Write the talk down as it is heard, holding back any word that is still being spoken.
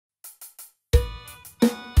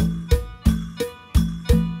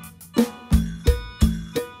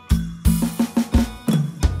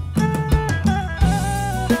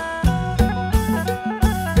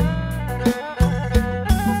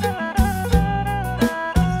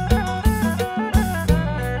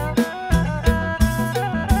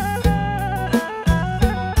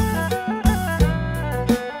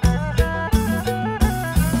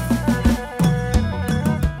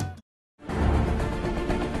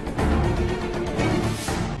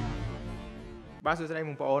បាទសួស្តីប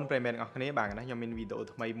ងប្អូនប្រិយមិត្តទាំងអស់គ្នាបាទខ្ញុំមានវីដេអូ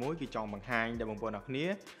ថ្មីមួយគឺចង់បង្ហាញដល់បងប្អូនទាំងអស់គ្នា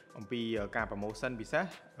អំពីការ promotion ពិសេស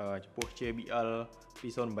ចំពោះ JBL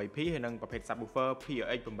 208P ហើយនិងប្រភេទ subwoofer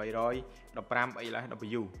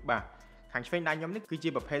PRX815XLFW បាទខាងឆ្វេងដៃខ្ញុំនេះគឺជា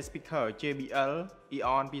ប្រភេទ speaker JBL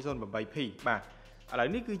Eon 208P បាទឥឡូវ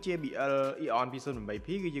នេះគឺ JBL Eon 208P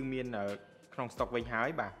គឺយើងមានក្នុង stock វិញហើយ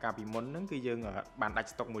បាទកាលពីមុនហ្នឹងគឺយើងបានដាច់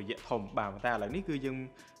stock មួយរយៈធំបាទតែឥឡូវនេះគឺយើង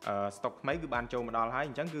stock ថ្មីគឺបានចូលមកដល់ហើយ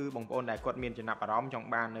អញ្ចឹងគឺបងប្អូនដែលគាត់មានចំណាប់អារម្មណ៍ចង់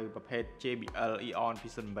បាននៅប្រភេទ JBL Eon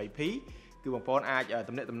 208P គឺបងប្អូនអាច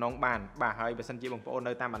ទំនាក់ទំនងបានបាទហើយបើសិនជាបងប្អូន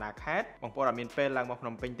នៅតាមបណ្ដាខេត្តបងប្អូនអត់មានពេលឡើងមកភ្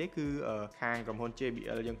នំពេញទេគឺខាងក្រុមហ៊ុន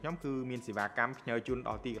JBL យើងខ្ញុំគឺមានសេវាកម្មផ្ញើជូនដ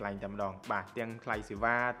ល់ទីកន្លែងតែម្ដងបាទទាំងថ្លៃសេ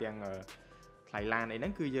វាទាំងថ្លៃឡានអីហ្នឹ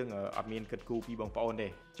ងគឺយើងអត់មានគិតគូរពីបងប្អូនទេ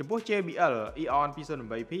ចំពោះ JBL Eon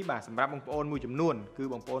 208P បាទសម្រាប់បងប្អូនមួយចំនួនគឺ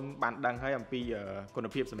បងប្អូនបានដឹងហើយអំពីគុណ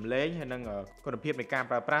ភាពសំឡេងហើយនិងគុណភាពនៃការ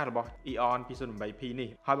ប្រើប្រាស់របស់ Eon 208P នេះ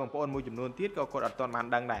ហើយបងប្អូនមួយចំនួនទៀតក៏គាត់អត់ទាន់បាន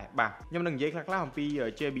ដឹងដែរបាទខ្ញុំនឹងនិយាយខ្លះៗអំពី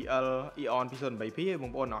JBL Eon 208P ឲ្យប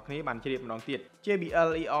ងប្អូនអ្នកគ្នាបានជ្រាបម្ដងទៀត JBL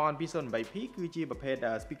Eon 208P គឺជាប្រភេទ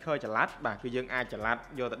speaker ចល័តបាទគឺយើងអាចចល័ត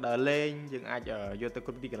យកទៅដើរលេងយើងអាចយកទៅគ្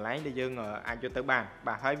រប់ទីកន្លែងដែលយើងអាចយកទៅបាន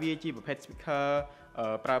បាទហើយវាជាប្រភេទ speaker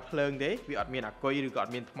ប្រើភ្លើងទេវាអត់មានអាគុយឬក៏អ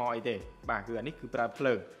ត់មានថ្មអីទេបាទគឺអានេះគឺប្រើភ្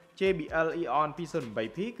លើង JBL Eon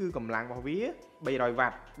 208P គឺកម្លាំងរបស់វា300 W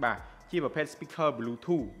បាទជាប្រភេទ speaker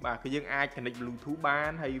Bluetooth បាទគឺយើងអាច connect Bluetooth បា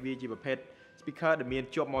នហើយវាជាប្រភេទ speaker ដែលមាន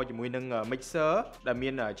ជាប់មកជាមួយនឹង mixer ដែលមា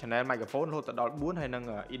ន channel microphone រហូតដល់4ហើយនិង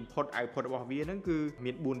input output របស់វាហ្នឹងគឺ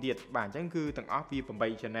មាន4ទៀតបាទអញ្ចឹងគឺទាំងអស់វា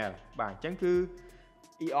8 channel បាទអញ្ចឹងគឺ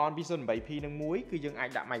Eon 208P នឹងមួយគឺយើងអាច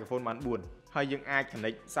ដាក់ microphone បាន4ហើយយើងអាច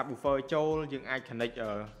connect subwoofer ចូលយើងអាច connect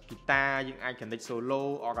ហ្គីតាយើងអាច connect solo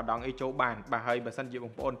អកដងអីចូលបានបាទហើយបើសិនជាប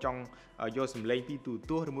ងប្អូនចង់យកសំឡេងពីទូរ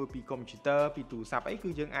ទស្សន៍ឬមួយពី computer ពីទូរស័ព្ទអីគឺ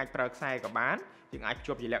យើងអាចប្រើខ្សែក៏បានយើងអាចភ្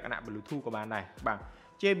ជាប់ជាលក្ខណៈ Bluetooth ក៏បានដែរបាទ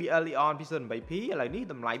JBL Eon 208P ឥឡូវនេះ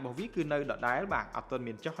តម្លៃរបស់វាគឺនៅដដែលបាទអត់ទាន់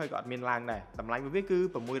មានចុះហើយក៏អត់មានឡើងដែរតម្លៃរបស់វាគឺ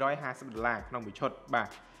$650ក្នុងមួយឈុតបាទ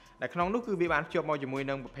ដែលក្នុងនោះគឺវាបានភ្ជាប់មកជាមួយ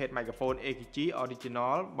នឹងប្រភេទ microphone AKG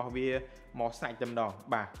original របស់វាមកសាច់តែម្ដង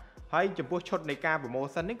បាទហើយចំពោះឈុតនៃការ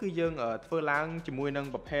promotion នេះគឺយើងធ្វើឡើងជាមួយនឹង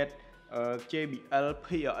ប្រភេទ JBL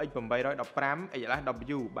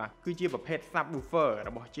PRX815XLFW បាទគឺជាប្រភេទ subwoofer រ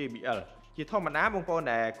បស់ JBL ជាធម្មតាបងប្អូន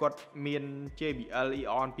ដែលគាត់មាន JBL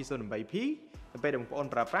Eon 208P ទៅពេលដែលបងប្អូន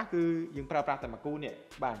ប្រើប្រាស់គឺយើងប្រើប្រាស់តែមួយគូនេះ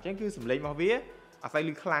បាទអញ្ចឹងគឺសំឡេងរបស់វាអត់សូវ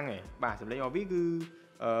ឮខ្លាំងទេបាទសំឡេងរបស់វាគឺ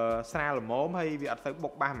ស្រាលល្មមហើយវាអត់សូវបុ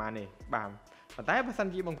កបាសហ្មងទេបាទប៉ុន្តែបើសិន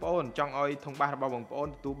ជាបងប្អូនចង់ឲ្យធុងបាសរបស់បងប្អូន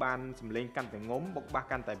ទទួលបានសំឡេងកាន់តែងំបុកបាស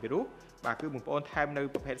កាន់តែពីរោះបាទគឺបងប្អូនថែមនៅ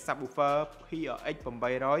ប្រភេទ subwoofer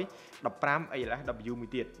PRX815XLFW មួយ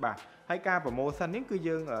ទៀតបាទហើយការ promotion នេះគឺ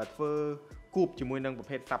យើងធ្វើគូបជាមួយនឹងប្រ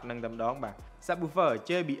ភេទ sub នឹងតែម្ដងបាទ subwoofer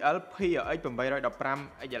JBL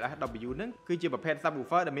PRX815XLFW ហ្នឹងគឺជាប្រភេទ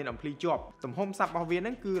subwoofer ដែលមានអំភ្លីជាប់ទំហំ sub របស់វាហ្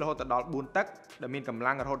នឹងគឺរហូតដល់4តឹកដែលមានកម្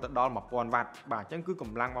លាំងរហូតដល់1000 W បាទអញ្ចឹងគឺក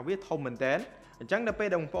ម្លាំងរបស់វាធំមែនតើអញ្ចឹងដល់ពេល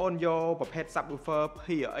ដែលបងប្អូនយកប្រភេទ subwoofer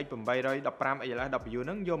PRX815XLFW ហ្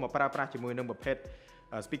នឹងយកមកប្រើប្រាស់ជាមួយនឹងប្រភេទ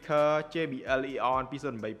speaker JBL Eon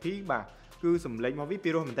 208P បាទគឺសំឡេងរបស់វាពី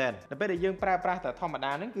រោះមែនតើដល់ពេលដែលយើងប្រើប្រាស់តែធម្ម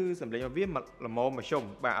តាហ្នឹងគឺសំឡេងរបស់វាល្មមមធ្យម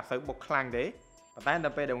បាទអត់សូវបុកខ្លាំងទេប៉ុន្តែដ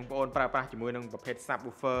ល់ពេលដែលបងប្អូនប្រើប្រាស់ជាមួយនឹងប្រភេទ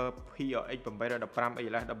subwoofer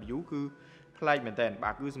PRX815XLFW គឺប្លែកមែនតើ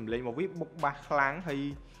បាទគឺសំឡេងរបស់វាបុកបាសខ្លាំងហើយ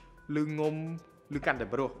លឺងំឬកាន់តែ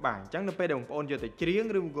ព្រោះបាទអញ្ចឹងនៅពេលដែលបងប្អូនយកទៅច្រៀង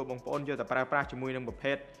ឬក៏បងប្អូនយកទៅប្រើប្រាស់ជាមួយនឹងប្រ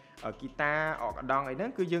ភេទហ្គីតាអកដងអីហ្នឹង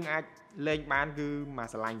គឺយើងអាចលេងបានគឺមក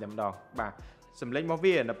ស្រឡាញ់តែម្ដងបាទសំឡេងរបស់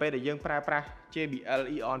វានៅពេលដែលយើងប្រើប្រាស់ JBL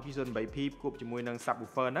Eon 208P ផ្គប់ជាមួយនឹង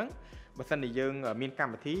subwoofer ហ្នឹងបើសិនជាយើងមានកម្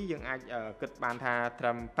មវិធីយើងអាចគិតបានថាត្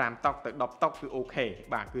រឹម5តុកទៅ10តុកគឺអូខេ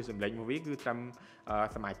បាទគឺសំឡេងរបស់វាគឺត្រឹម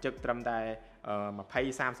សមាជិកត្រឹមតែ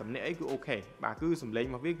20-30នាក់អីគឺអូខេបាទគឺសំឡេងរ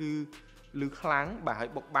បស់វាគឺឮខ្លាំងបាទហើយ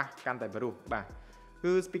បុកបាសកាន់តែព្រោះបាទ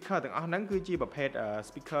គឺ speaker ទាំងអស់ហ្នឹងគឺជាប្រភេទ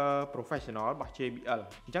speaker professional របស់ JBL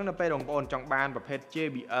អញ្ចឹងនៅពេលបងប្អូនចង់បានប្រភេទ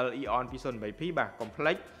JBL Eon 208P បាទ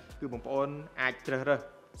complex គឺបងប្អូនអាចជ្រើសរើស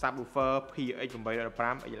subwoofer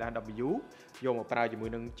PRX815XLFW យកមកប្រើជាមួយ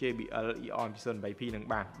នឹង JBL Eon 208P នឹង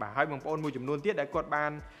បានបាទហើយបងប្អូនមួយចំនួនទៀតដែលគាត់បា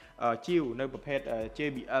នជីវនៅប្រភេទ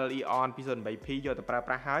JBL Eon 208P យកទៅប្រើ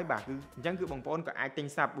ប្រាស់ហើយបាទគឺអញ្ចឹងគឺបងប្អូនក៏អាចទិញ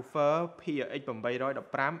subwoofer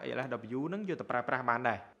PRX815XLFW នឹងយកទៅប្រើប្រាស់បាន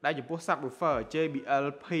ដែរដែលចំពោះ subwoofer JBL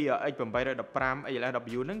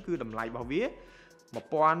PRX815XLFW នឹងគឺតម្លៃរបស់វា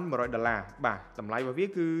 $1,100 បាទតម្លៃរបស់វា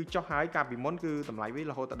គឺចុះហើយកាលពីមុនគឺតម្លៃវា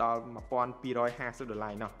រហូតដល់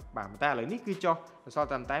$1,250 ណោះបាទតែឥឡូវនេះគឺចុះសល់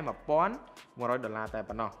តែ$1,100 តែ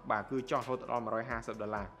ប៉ុណ្ណោះបាទគឺចុះរហូតដល់$150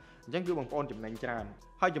អញ្ចឹងគឺបងប្អូនចំណេញច្រើន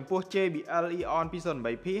ហើយចំពោះ JBL Eon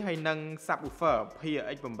 208P ហើយនិង Subwoofer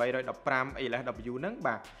PRX815XLFW ហ្នឹង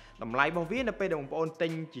បាទតម្លៃរបស់វានៅពេលដែលបងប្អូនទិ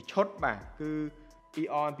ញជាឈុតបាទគឺ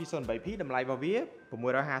Eon 208P តម្លៃរបស់វា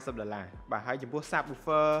$650បាទហើយចំពោះ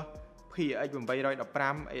Subwoofer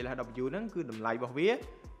PRX815XLFW ហ្នឹងគឺតម្លៃរបស់វា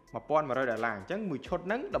$1,100អញ្ចឹងមួយឈុត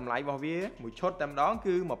ហ្នឹងតម្លៃរបស់វាមួយឈុតតែម្ដង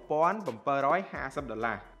គឺ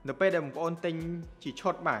$1,750នៅពេលដែលបងប្អូនទិញជាឈុ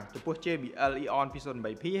តបាទចំពោះ JBL Eon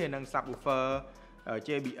 208P ហើយនិង Subwoofer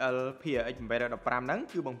JBL PRX815 ហ្នឹង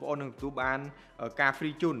គឺបងប្អូននឹងទទួលបានការ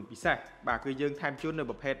free tune ពិសេសបាទគឺយើងថែមជូននៅ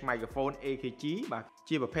ប្រភេទ microphone AKG បាទ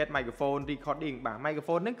ជាប្រភេទ microphone recording បាទ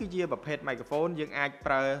microphone ហ្នឹងគឺជាប្រភេទ microphone យើងអាច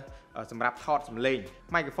ប្រើសម្រាប់ថតសំឡេង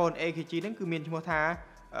microphone AKG ហ្នឹងគឺមានឈ្មោះថា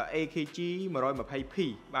AKG 120P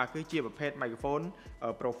បាទគឺជាប្រភេទ microphone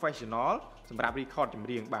professional សម្រាប់ record ចម្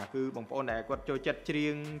រៀងបាទគឺបងប្អូនដែលគាត់ចូលចិត្តច្រៀ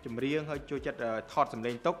ងចម្រៀងហើយចូលចិត្តថតសំ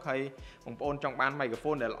ឡេងទុកហើយបងប្អូនចង់បាន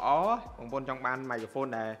microphone ដែលល្អបងប្អូនចង់បាន microphone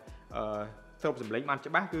ដែលស្រូបសំឡេងបាន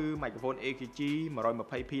ច្បាស់គឺ microphone AKG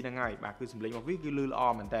 120P ហ្នឹងហើយបាទគឺសំឡេងរបស់វាគឺលឺល្អ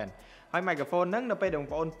មែនតើហើយ microphone ហ្នឹងនៅពេលដែលបង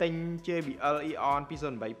ប្អូនទិញ JBL Eon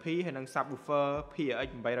 208P ហើយនិង Subwoofer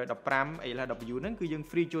PRX815XLFW ហ្នឹងគឺយើង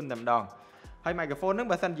free tune តែម្ដងហើយ microphone ហ្នឹង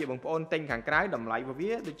បើសិនជាបងប្អូនទិញខាងក្រៅតម្លៃរបស់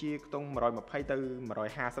វាដូចជាខ្ទង់$120ទៅ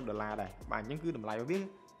$150ដែរបាទអញ្ចឹងគឺតម្លៃរបស់វា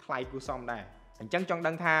ថ្លៃគួរសមដែរអញ្ចឹងចង់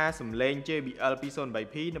ដឹងថាសំឡេង JBL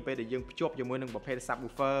 208P នៅពេលដែលយើងភ្ជាប់ជាមួយនឹងប្រភេទ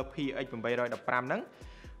Subwoofer PX815 ហ្នឹង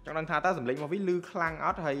ចង់ដឹងថាតើសំឡេងរបស់វាលឺខ្លាំងអ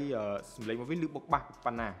ត់ហើយសំឡេងរបស់វាលឺបុកបាស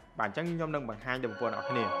ប៉ុណ្ណាបាទអញ្ចឹងខ្ញុំនឹងបង្ហាញដល់បងប្អូនអរ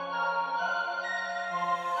គ្នា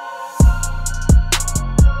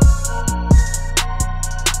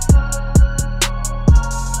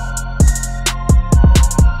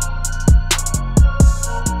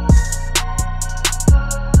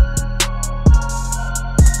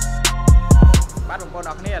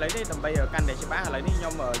ឥឡូវនេះដើម្បីកាន់តែច្បាស់ឥឡូវនេះខ្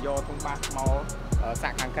ញុំយកធុងបាសមកសា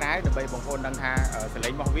ក់ខាងក្រៅដើម្បីបងប្អូនដឹងថាសលេ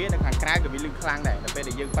ងរបស់វានៅខាងក្រៅក៏វាលឺខ្លាំងដែរនៅពេល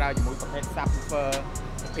ដែលយើងប្រើជាមួយប្រភេទ Subwoofer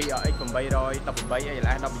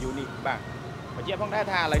PRX815XLFW នេះបាទបញ្ជាក់ផងដែរ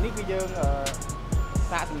ថាឥឡូវនេះគឺយើង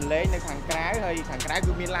សាកសំឡេងនៅខាងក្រៅហើយខាងក្រៅ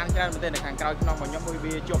គឺមានឡានច្រើនមែនទែននៅខាងក្រៅក្នុងរបស់ខ្ញុំ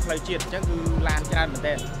វាជាប់ផ្លូវជាតិអញ្ចឹងគឺឡានច្រើនមែន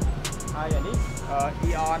ទែនហើយអានេះ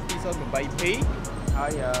Eon 208P ហើ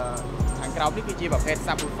យខាងក្រៅនេះគឺជាប្រភេទ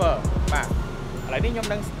Subwoofer បាទឥឡូវនេះខ្ញុំ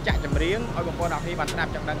នឹងចាក់ចម្រៀងឲ្យបងប្អូនអរគ្នាបានស្ដា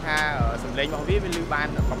ប់ចង់ដឹងថាសំឡេងរបស់វាលឺបាន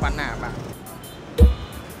ប៉ុណ្ណាបាទ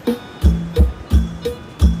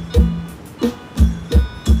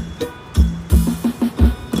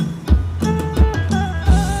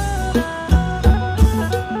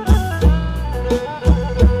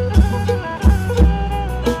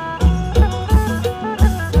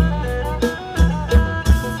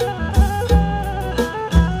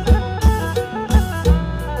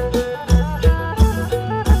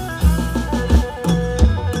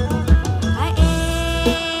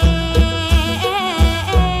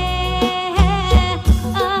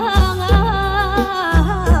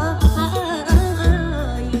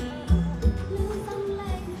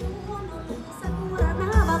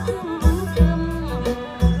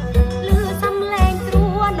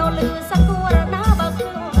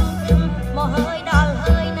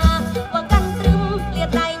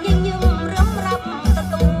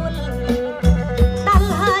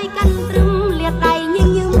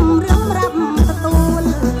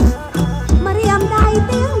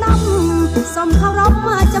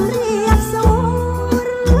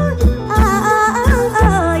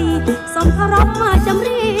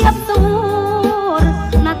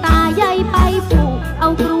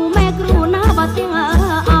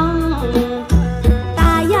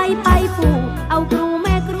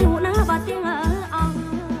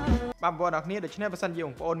បងប្អូនអរគ្នាដូច្នេះបើសិនជាប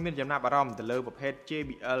ងប្អូនមានចំណាប់អារម្មណ៍ទៅលើប្រភេទ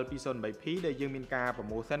JBL 208P ដែលយើងមានការ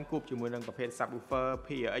promotion គូបជាមួយនឹងប្រភេទ Subwoofer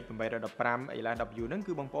PRX815XLFW ហ្នឹង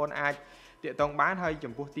គឺបងប្អូនអាចទាក់ទងបានហើយ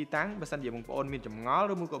ចំពោះទីតាំងបើសិនជាបងប្អូនមានចម្ងល់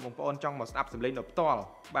ឬមួយក៏បងប្អូនចង់មកស្ដាប់សំឡេងដោយផ្ទាល់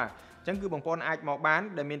បាទអញ្ចឹងគឺបងប្អូនអាចមកបាន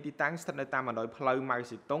ដែលមានទីតាំងស្ថិតនៅតាមបណ្ដោយផ្លូវម៉ៅ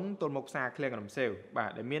ស៊ីតុងទល់មុខផ្សារឃ្លាំងរំសេវបាទ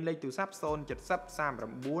ដែលមានលេខទូរស័ព្ទ070395103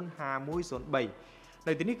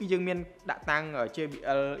នៅទីនេះគឺយើងមានដាក់តាំង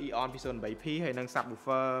JBL Eon 208P ហើយនិង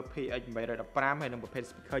Subwoofer PX815 ហើយនិងប្រភេទ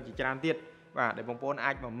speaker ជាច្រើនទៀតបាទដែលបងប្អូន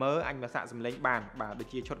អាចមកមើលអាចមកសាកសំឡេងបានបាទដូច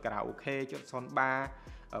ជាឈុតខារ៉ាអូខេឈុតសុនបា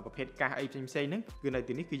ប្រភេទកាសអីផ្សេងៗហ្នឹងគឺនៅ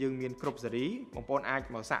ទីនេះគឺយើងមានគ្រប់ស៊េរីបងប្អូនអាច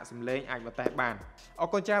មកសាកសំឡេងអាចមកតេស្តបានអរ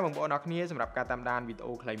គុណច្រើនបងប្អូនអរគ្នាសម្រាប់ការតាមដានវីដេ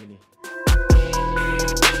អូខ្លីមួយនេះ